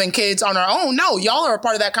us having kids on our own. No, y'all are a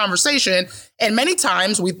part of that conversation. And many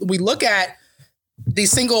times we look at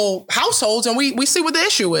these single households and we see what the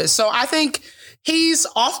issue is. So I think he's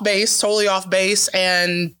totally off base,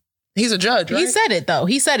 and he's a judge, right? He said it, though.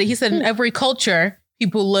 He said in every culture,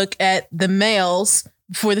 people look at the males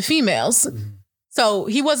before the females. So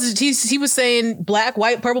he was saying black,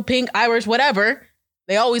 white, purple, pink, Irish, whatever.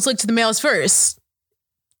 They always look to the males first.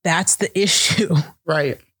 That's the issue.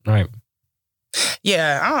 Right.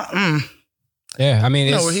 Yeah. Yeah. I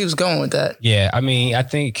mean, where he was going with that. Yeah. I mean, I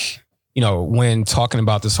think, when talking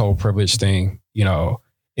about this whole privilege thing,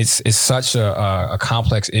 it's such a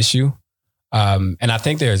complex issue. And I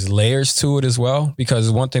think there's layers to it as well,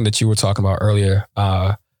 because one thing that you were talking about earlier,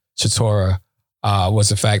 Shatorah, was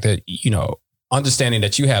the fact that, understanding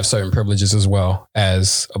that you have certain privileges as well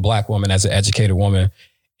as a black woman, as an educated woman.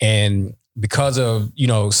 And because of,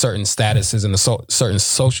 certain statuses and the certain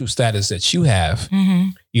social status that you have,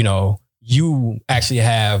 you actually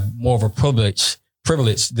have more of a privilege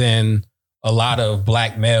than a lot of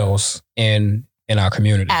black males in our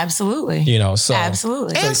community. Absolutely.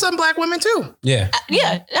 Absolutely. And some black women too. Yeah.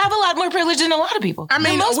 I have a lot more privilege than a lot of people. I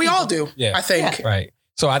mean, we all do. Yeah. I think. Yeah. Right.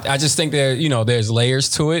 So I just think that, there's layers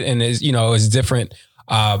to it, and it's different.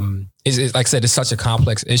 It's like I said, it's such a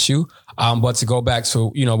complex issue. But to go back to,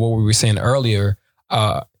 what we were saying earlier,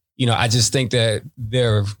 I just think that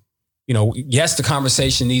there yes, the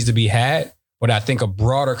conversation needs to be had, but I think a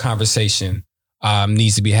broader conversation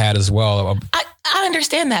needs to be had as well. I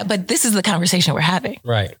understand that, but this is the conversation we're having.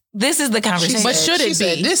 Right. This is the conversation. But should it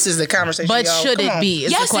be? This is the conversation. But should it be?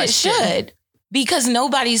 Is yes, the question. it should. Because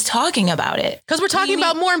nobody's talking about it. Because we're talking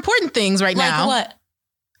about more important things right now. Like what?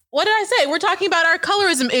 What did I say? We're talking about our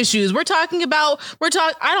colorism issues. I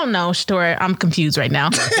don't know, Shatorah. I'm confused right now.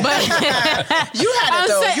 But you had it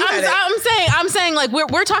though. I'm saying like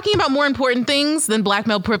we're talking about more important things than black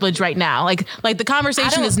male privilege right now. Like the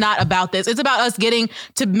conversation is not about this. It's about us getting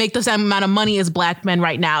to make the same amount of money as black men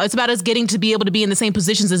right now. It's about us getting to be able to be in the same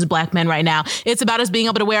positions as black men right now. It's about us being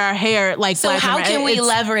able to wear our hair like black men.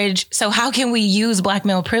 So how can we use black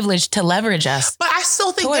male privilege to leverage us? But I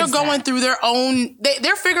still think they're going through their own,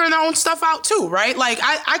 they're figuring their own stuff out too, right? Like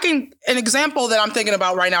an example that I'm thinking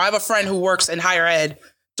about right now, I have a friend who works in higher ed,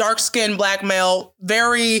 dark-skinned black male,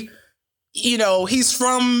 very, he's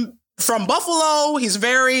from Buffalo. He's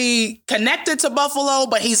very connected to Buffalo,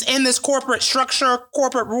 but he's in this corporate structure,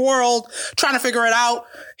 corporate world, trying to figure it out.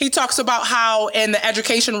 He talks about how in the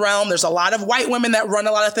education realm, there's a lot of white women that run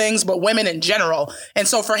a lot of things, but women in general. And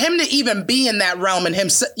so for him to even be in that realm and him,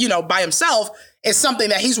 by himself, is something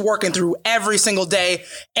that he's working through every single day.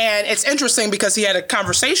 And it's interesting because he had a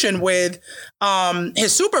conversation with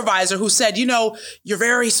his supervisor who said, you're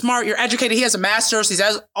very smart, you're educated. He has a master's, he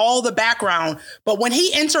has all the background. But when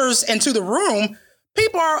he enters into the room,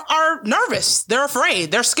 people are nervous. They're afraid.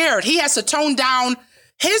 They're scared. He has to tone down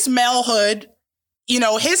his malehood,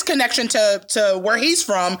 his connection to where he's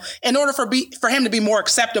from in order for him to be more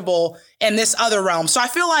acceptable in this other realm. So I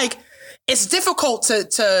feel like it's difficult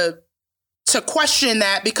to question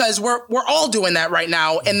that because we're all doing that right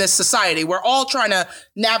now in this society. We're all trying to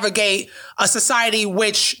navigate a society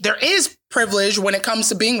which there is privilege when it comes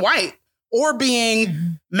to being white or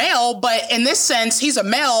being male. But in this sense, he's a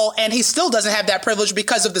male and he still doesn't have that privilege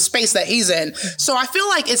because of the space that he's in. So I feel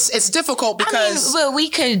like it's difficult because we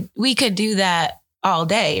could do that all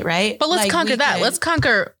day, right? But let's conquer that. Let's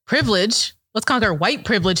conquer privilege. Let's conquer white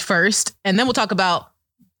privilege first. And then we'll talk about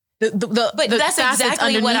but that's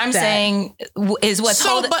exactly what I'm saying is what's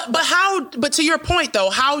but to your point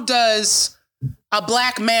though, how does a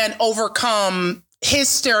black man overcome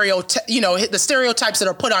his the stereotypes that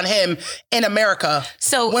are put on him in America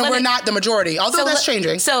when we're not the majority, although that's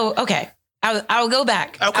changing. So, okay. I'll go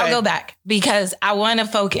back. Okay. I'll go back because I want to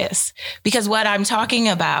focus because what I'm talking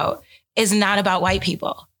about is not about white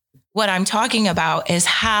people. What I'm talking about is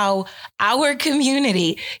how our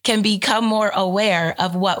community can become more aware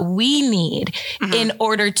of what we need in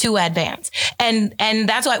order to advance. And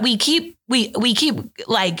that's why we keep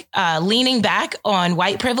leaning back on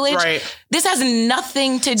white privilege. Right. This has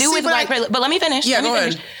nothing to do with white privilege. But let me finish. Yeah, go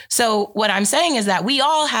ahead. So what I'm saying is that we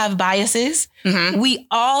all have biases. We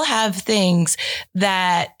all have things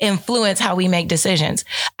that influence how we make decisions.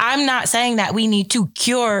 I'm not saying that we need to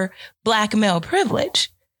cure black male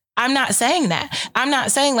privilege. I'm not saying that. I'm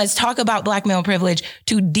not saying let's talk about black male privilege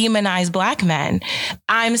to demonize black men.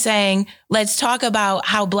 I'm saying let's talk about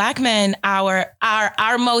how black men are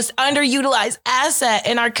our most underutilized asset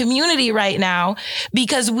in our community right now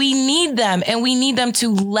because we need them and we need them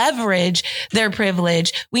to leverage their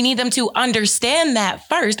privilege. We need them to understand that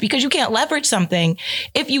first because you can't leverage something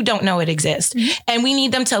if you don't know it exists. And we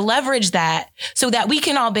need them to leverage that so that we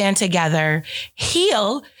can all band together,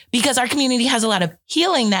 heal, because our community has a lot of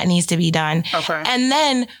healing that needs to be done. Okay. And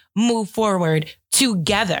then move forward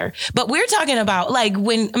together. But we're talking about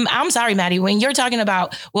I'm sorry, Maddy, when you're talking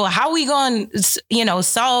about, well, how are we going to,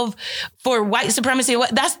 solve for white supremacy?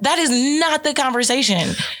 That is not the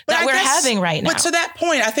converson that we're having right now. But to that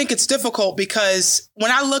point, I think it's difficult because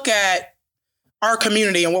when I look at our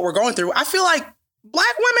community and what we're going through, I feel like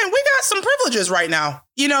Black women, we got some privileges right now.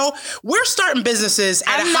 We're starting businesses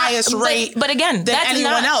at a highest rate but again, than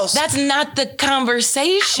anyone else. That's not the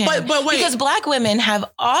conversation. But wait. Because Black women have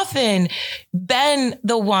often been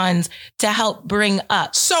the ones to help bring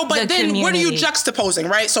up but then community. What are you juxtaposing,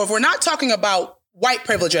 right? So if we're not talking about white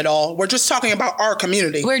privilege at all, we're just talking about our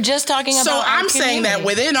community. We're just talking about our I'm saying that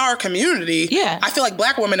within our community, I feel like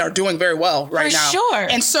Black women are doing very well right now. For sure.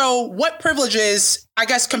 And so what privileges, I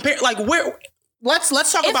guess,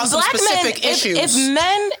 let's talk about some specific issues.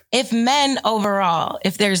 If men overall,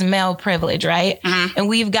 if there's male privilege, right? And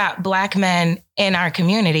we've got Black men in our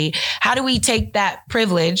community, how do we take that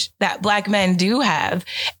privilege that Black men do have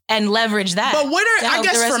and leverage that? But I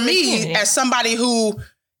guess for me, as somebody who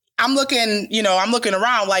I'm looking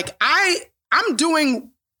around, like I'm doing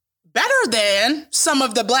better than some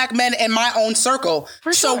of the Black men in my own circle.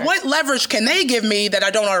 For sure. So what leverage can they give me that I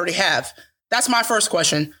don't already have? That's my first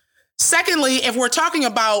question. Secondly, if we're talking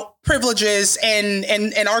about privileges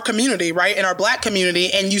in our community, right, in our Black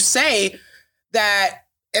community, and you say that,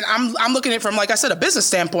 and I'm looking at it from, like I said, a business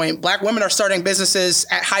standpoint, Black women are starting businesses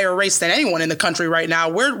at higher rates than anyone in the country right now.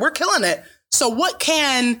 We're killing it. So what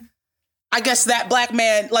can, I guess, that Black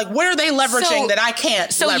man, like, what are they leveraging that I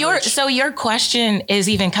can't leverage? Your question is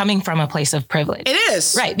even coming from a place of privilege. It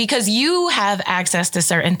is. Right, because you have access to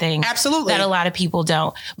certain things absolutely that a lot of people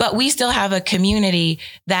don't. But we still have a community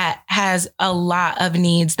that has a lot of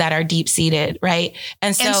needs that are deep-seated, right?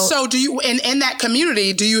 And so do you, in that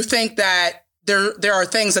community, do you think that there are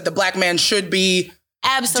things that the Black man should be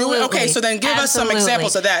absolutely doing? Okay, so then give us some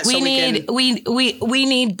examples of that. We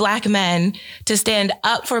need Black men to stand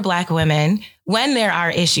up for Black women when there are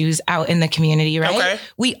issues out in the community, right? Okay.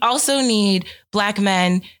 We also need Black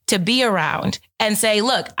men to be around and say,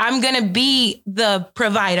 look, I'm going to be the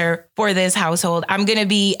provider for this household. I'm going to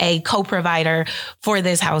be a co-provider for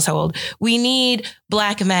this household. We need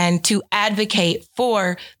Black men to advocate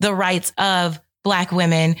for the rights of Black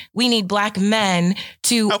women. We need Black men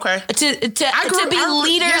to be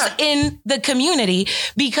leaders in the community,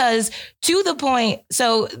 because to the point.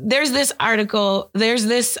 So there's this article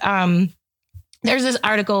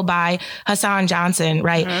by Hassan Johnson,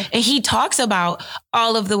 right? Mm-hmm. And he talks about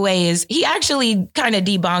all of the ways he actually kind of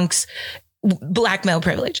debunks Black male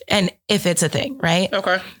privilege and if it's a thing, right?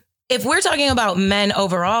 Okay. If we're talking about men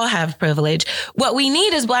overall have privilege, what we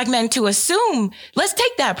need is Black men to assume, let's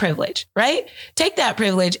take that privilege, right? Take that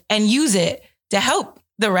privilege and use it to help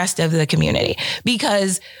the rest of the community,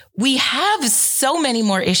 because we have so many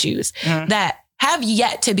more issues that have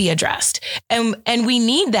yet to be addressed. And we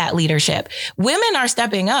need that leadership. Women are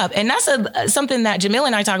stepping up. And that's something that Jamil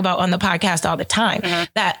and I talk about on the podcast all the time,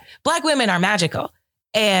 that Black women are magical.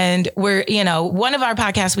 And we're, one of our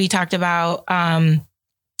podcasts, we talked about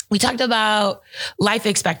life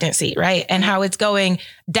expectancy, right? And how it's going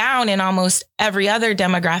down in almost every other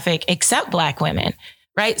demographic except Black women,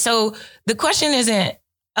 right? So the question isn't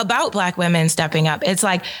about Black women stepping up. It's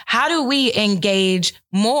like, how do we engage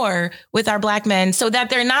more with our Black men so that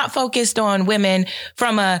they're not focused on women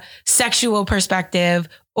from a sexual perspective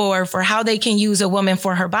or for how they can use a woman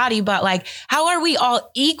for her body, but like, how are we all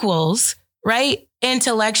equals, right?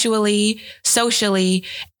 Intellectually, socially,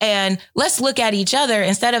 and let's look at each other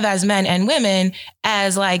instead of as men and women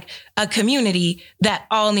as like a community that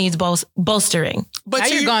all needs bolstering. But now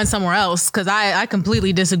you're going somewhere else, because I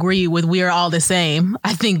completely disagree with we are all the same.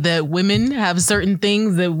 I think that women have certain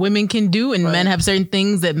things that women can do and men have certain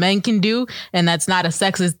things that men can do. And that's not a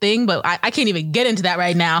sexist thing, but I can't even get into that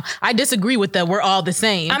right now. I disagree with that. We're all the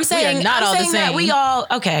same. I'm saying we are not all the same. That we all,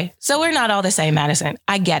 okay, so we're not all the same, Madison.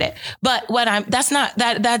 I get it. But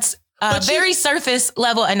that's very surface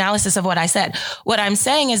level analysis of what I said. What I'm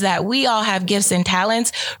saying is that we all have gifts and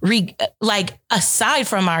talents, like aside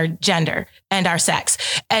from our gender and our sex.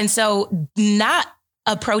 And so not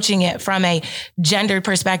approaching it from a gendered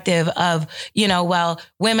perspective of, well,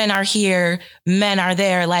 women are here, men are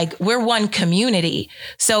there, like we're one community.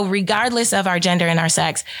 So regardless of our gender and our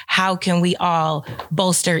sex, how can we all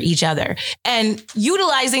bolster each other and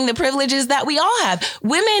utilizing the privileges that we all have?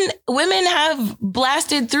 Women have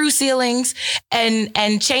blasted through ceilings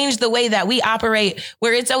and changed the way that we operate,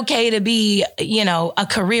 where it's okay to be, a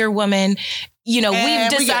career woman.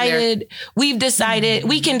 We've decided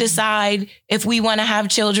we can decide if we want to have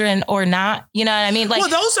children or not. You know what I mean? Like,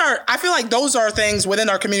 well, I feel like those are things within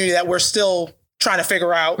our community that we're still trying to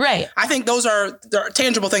figure out. Right. I think those are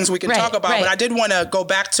tangible things we can talk about. But I did want to go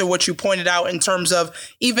back to what you pointed out in terms of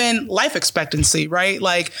even life expectancy, right?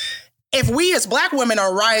 Like, if we as Black women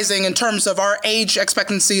are rising in terms of our age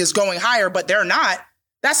expectancy is going higher, but they're not,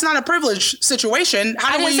 that's not a privileged situation.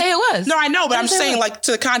 I didn't say it was. No, I know, but I'm saying, like,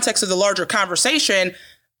 to the context of the larger conversation,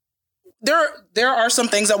 there are some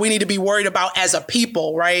things that we need to be worried about as a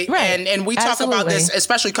people, right? And we talk about this,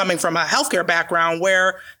 especially coming from a healthcare background,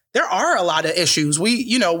 where there are a lot of issues.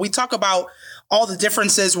 We talk about all the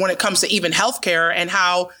differences when it comes to even healthcare and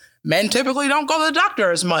how men typically don't go to the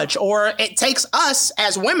doctor as much, or it takes us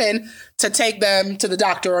as women to take them to the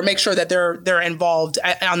doctor or make sure that they're involved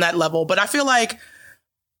on that level. But I feel like,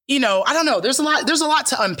 I don't know. There's a lot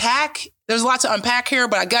to unpack. There's a lot to unpack here,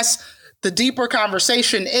 but I guess the deeper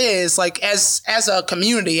conversation is like, as a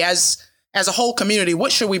community, as a whole community,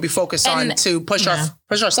 what should we be focused on to push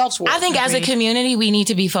ourselves forward? I think as a community, we need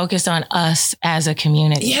to be focused on us as a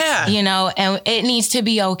community. Yeah. And it needs to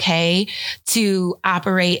be okay to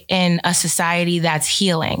operate in a society that's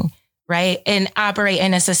healing, right? And operate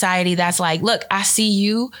in a society that's like, look, I see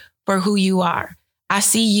you for who you are. I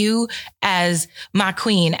see you as my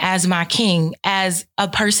queen, as my king, as a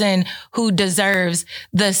person who deserves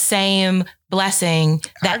the same blessing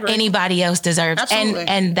that anybody else deserves. Absolutely.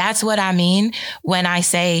 And that's what I mean when I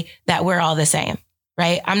say that we're all the same.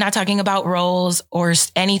 Right? I'm not talking about roles or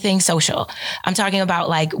anything social. I'm talking about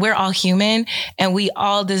like, we're all human and we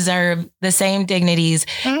all deserve the same dignities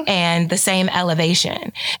and the same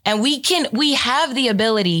elevation. And we have the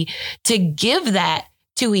ability to give that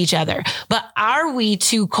to each other. But are we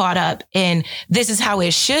too caught up in this is how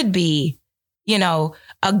it should be? You know,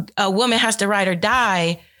 a woman has to ride or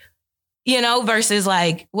die, you know, versus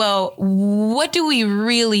like, well, what do we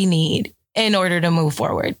really need in order to move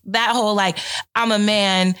forward? That whole like, I'm a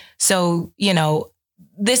man, so, you know,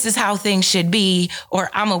 this is how things should be, or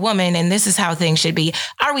I'm a woman and this is how things should be.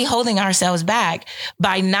 Are we holding ourselves back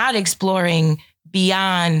by not exploring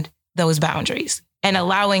beyond those boundaries and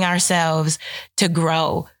allowing ourselves to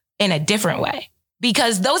grow in a different way?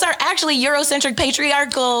 Because those are actually Eurocentric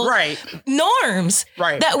patriarchal norms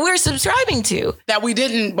that we're subscribing to. That we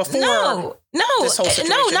didn't before. No,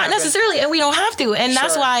 not necessarily. And we don't have to. And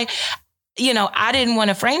that's why, you know, I didn't want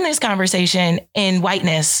to frame this conversation in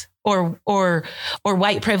whiteness or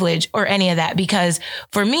white privilege or any of that, because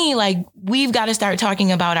for me, like, we've got to start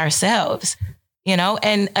talking about ourselves, you know?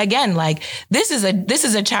 And again, like, this is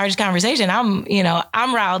a charged conversation.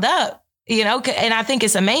 I'm riled up, you know, and I think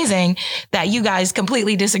it's amazing that you guys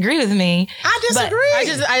completely disagree with me. I disagree.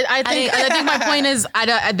 I think my point is,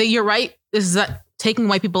 I think you're right. This is taking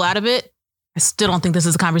white people out of it. I still don't think this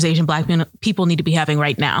is a conversation Black people need to be having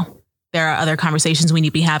right now. There are other conversations we need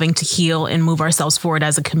to be having to heal and move ourselves forward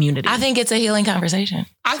as a community. I think it's a healing conversation.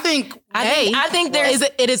 I think there is.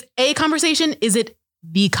 It is a conversation. Is it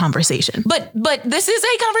the conversation? But this is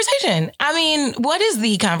a conversation. I mean, what is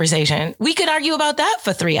the conversation? We could argue about that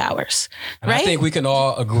for 3 hours, right? I think we can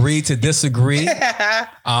all agree to disagree.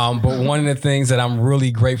 But one of the things that I'm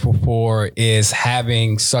really grateful for is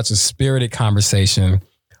having such a spirited conversation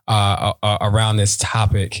around this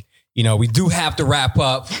topic. You know, we do have to wrap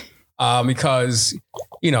up. Because,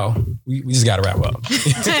 you know, we just got to wrap up,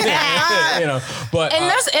 you know, but,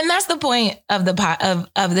 and that's the point of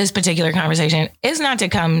of this particular conversation. It's not to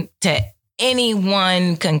come to any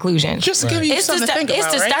one conclusion. Just to give you something to think about,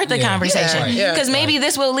 it's to start the conversation, because maybe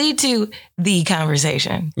this will lead to the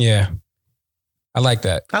conversation. Yeah. I like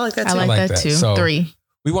that. I like that too. I like that too. So, 3.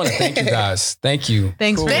 we want to thank you guys. Thank you.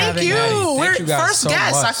 Thanks for having me. We're you guys first so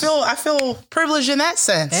guest. much. I feel privileged in that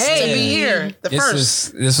sense to be here.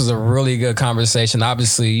 This was a really good conversation.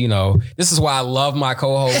 Obviously, you know, this is why I love my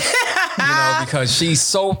co-host. You know, because she's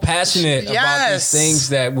so passionate about these things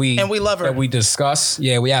that we love her. That we discuss.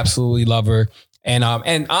 Yeah, we absolutely love her. And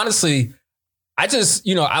honestly, I just,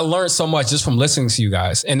 you know, I learned so much just from listening to you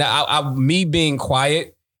guys. And me being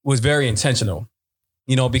quiet was very intentional,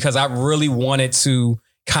 you know, because I really wanted to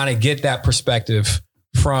kind of get that perspective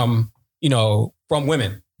from, you know, from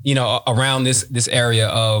women, you know, around this area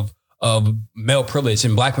of male privilege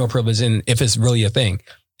and Black male privilege, and if it's really a thing,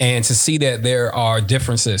 and to see that there are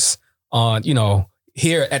differences on, you know,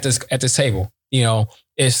 here at this table, you know,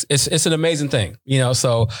 it's an amazing thing, you know.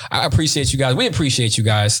 So I appreciate you guys. We appreciate you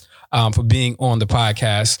guys for being on the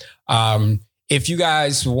podcast. If you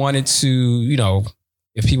guys wanted to, you know,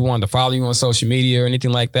 if people wanted to follow you on social media or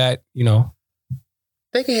anything like that, you know,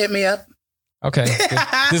 they can hit me up. Okay.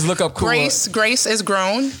 Just look up Kua. Grace is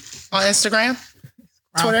grown on Instagram,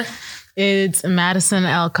 Twitter. It's Madison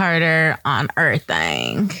L. Carter on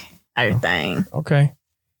everything. Okay.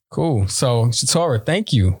 Cool. So Shatorah,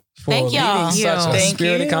 thank you for leading such a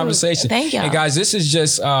spirited conversation. Thank y'all. And guys, this is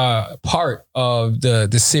just part of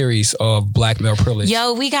the series of Black male privilege.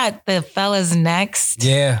 Yo, we got the fellas next.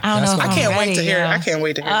 Yeah. I don't know. I can't wait to hear. I can't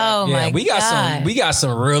wait to hear. Oh yeah, my God. we got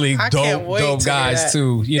some really dope guys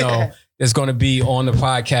too. You know, it's going to be on the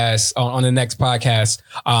podcast, on the next podcast.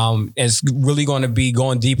 It's really going to be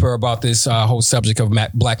going deeper about this whole subject of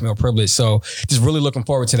Black male privilege. So just really looking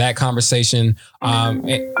forward to that conversation.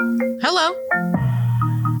 Hello.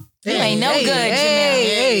 You ain't no good,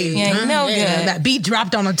 Jamil. You ain't no good. That beat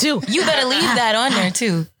dropped on her too. You better leave that on there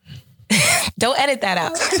too. Don't edit that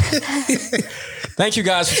out. Thank you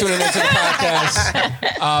guys for tuning into the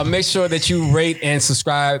podcast. Make sure that you rate and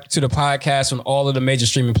subscribe to the podcast on all of the major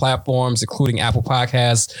streaming platforms, including Apple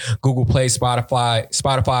Podcasts, Google Play,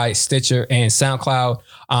 Spotify, Stitcher, and SoundCloud.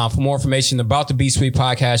 For more information about the B Suite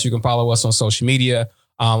podcast, you can follow us on social media.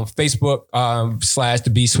 Facebook / the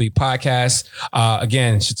B Suite podcast.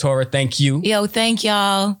 Again, Shatorah, thank you. Yo, thank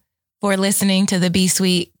y'all for listening to the B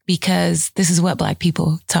Suite, because this is what Black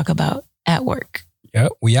people talk about at work.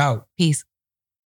 Yep, we out. Peace.